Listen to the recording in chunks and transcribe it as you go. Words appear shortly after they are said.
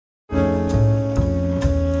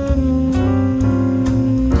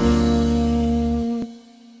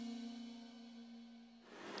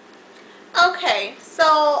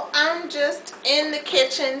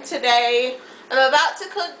kitchen today. I'm about to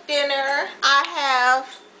cook dinner. I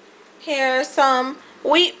have here some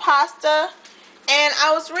wheat pasta, and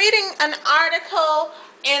I was reading an article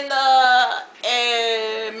in the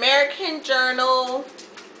American Journal.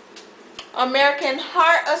 The American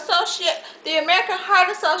Heart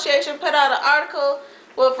Association put out an article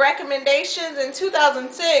with recommendations in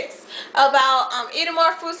 2006 about eating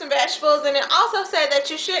more fruits and vegetables, and it also said that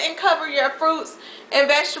you shouldn't cover your fruits and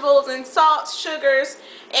vegetables in salts, sugars,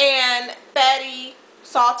 and fatty,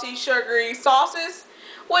 salty, sugary sauces,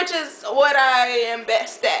 which is what I am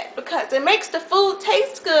best at because it makes the food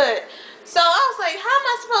taste good. So I was like, how am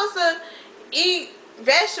I supposed to eat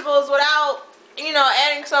vegetables without, you know,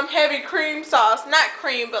 adding some heavy cream sauce? Not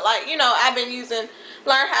cream, but like, you know, I've been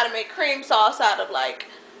learn how to make cream sauce out of like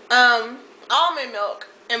almond milk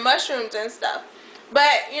and mushrooms and stuff.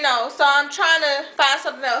 But, you know, so I'm trying to find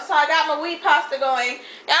something else. So I got my wheat pasta going.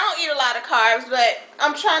 I don't eat a lot of carbs, but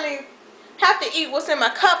I'm trying to have to eat what's in my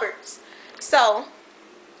cupboards. So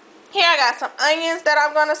here I got some onions that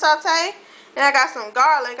I'm going to saute. And I got some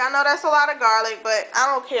garlic. I know that's a lot of garlic, but I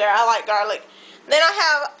don't care. I like garlic. Then I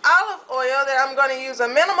have olive oil that I'm going to use a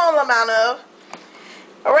minimal amount of.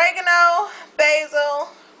 Oregano, basil,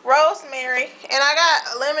 rosemary, and I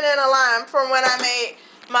got a lemon and a lime from when I made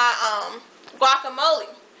my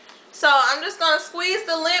guacamole. So I'm just going to squeeze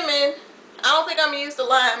the lemon. I don't think I'm going to use the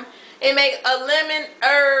lime. And make a lemon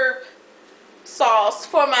herb sauce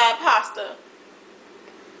for my pasta.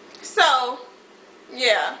 So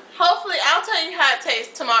yeah, hopefully I'll tell you how it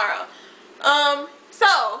tastes tomorrow.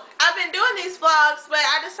 So I've been doing these vlogs, but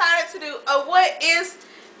I decided to do a what is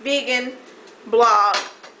vegan blog.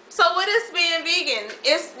 So what is being vegan?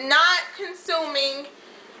 It's not consuming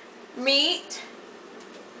meat.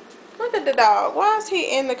 Look at the dog. Why is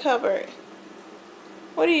he in the cupboard?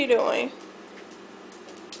 What are you doing?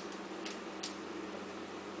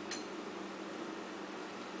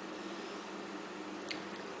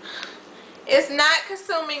 It's not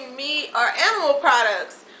consuming meat or animal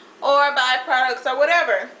products or byproducts or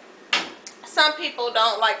whatever. Some people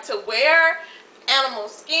don't like to wear animal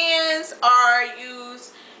skins or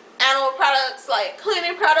use animal products like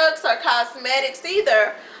cleaning products or cosmetics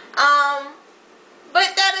either.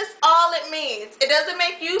 But that is all it means. It doesn't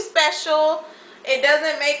make you special. It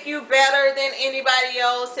doesn't make you better than anybody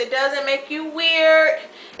else. It doesn't make you weird.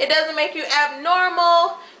 It doesn't make you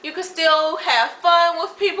abnormal. You can still have fun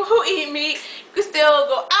with people who eat meat. You can still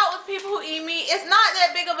go out with people who eat meat. It's not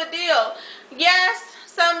that big of a deal. Yes,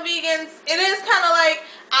 some vegans, it is kind of like,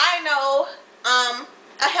 I know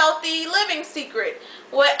a healthy living secret.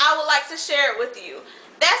 What I would like to share it with you.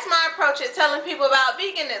 That's my approach at telling people about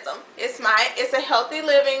veganism. It's a healthy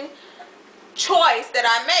living choice that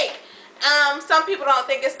I make. Some people don't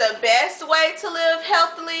think it's the best way to live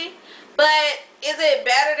healthily, but is it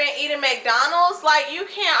better than eating McDonald's? Like, you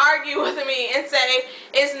can't argue with me and say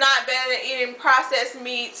it's not better than eating processed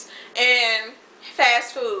meats and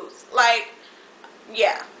fast foods. Like,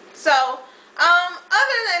 yeah. So,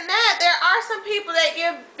 other than that, there are some people that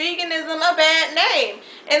give veganism a bad name.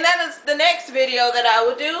 And that is the next video that I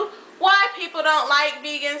will do. Why people don't like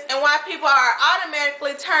vegans and why people are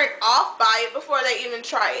automatically turned off by it before they even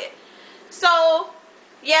try it. So,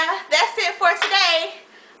 yeah, that's it for today.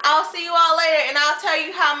 I'll see you all later, and I'll tell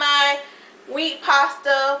you how my wheat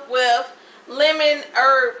pasta with lemon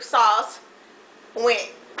herb sauce went.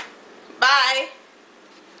 Bye.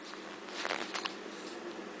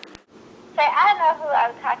 Say, I know who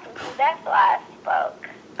I'm talking to. That's why I spoke.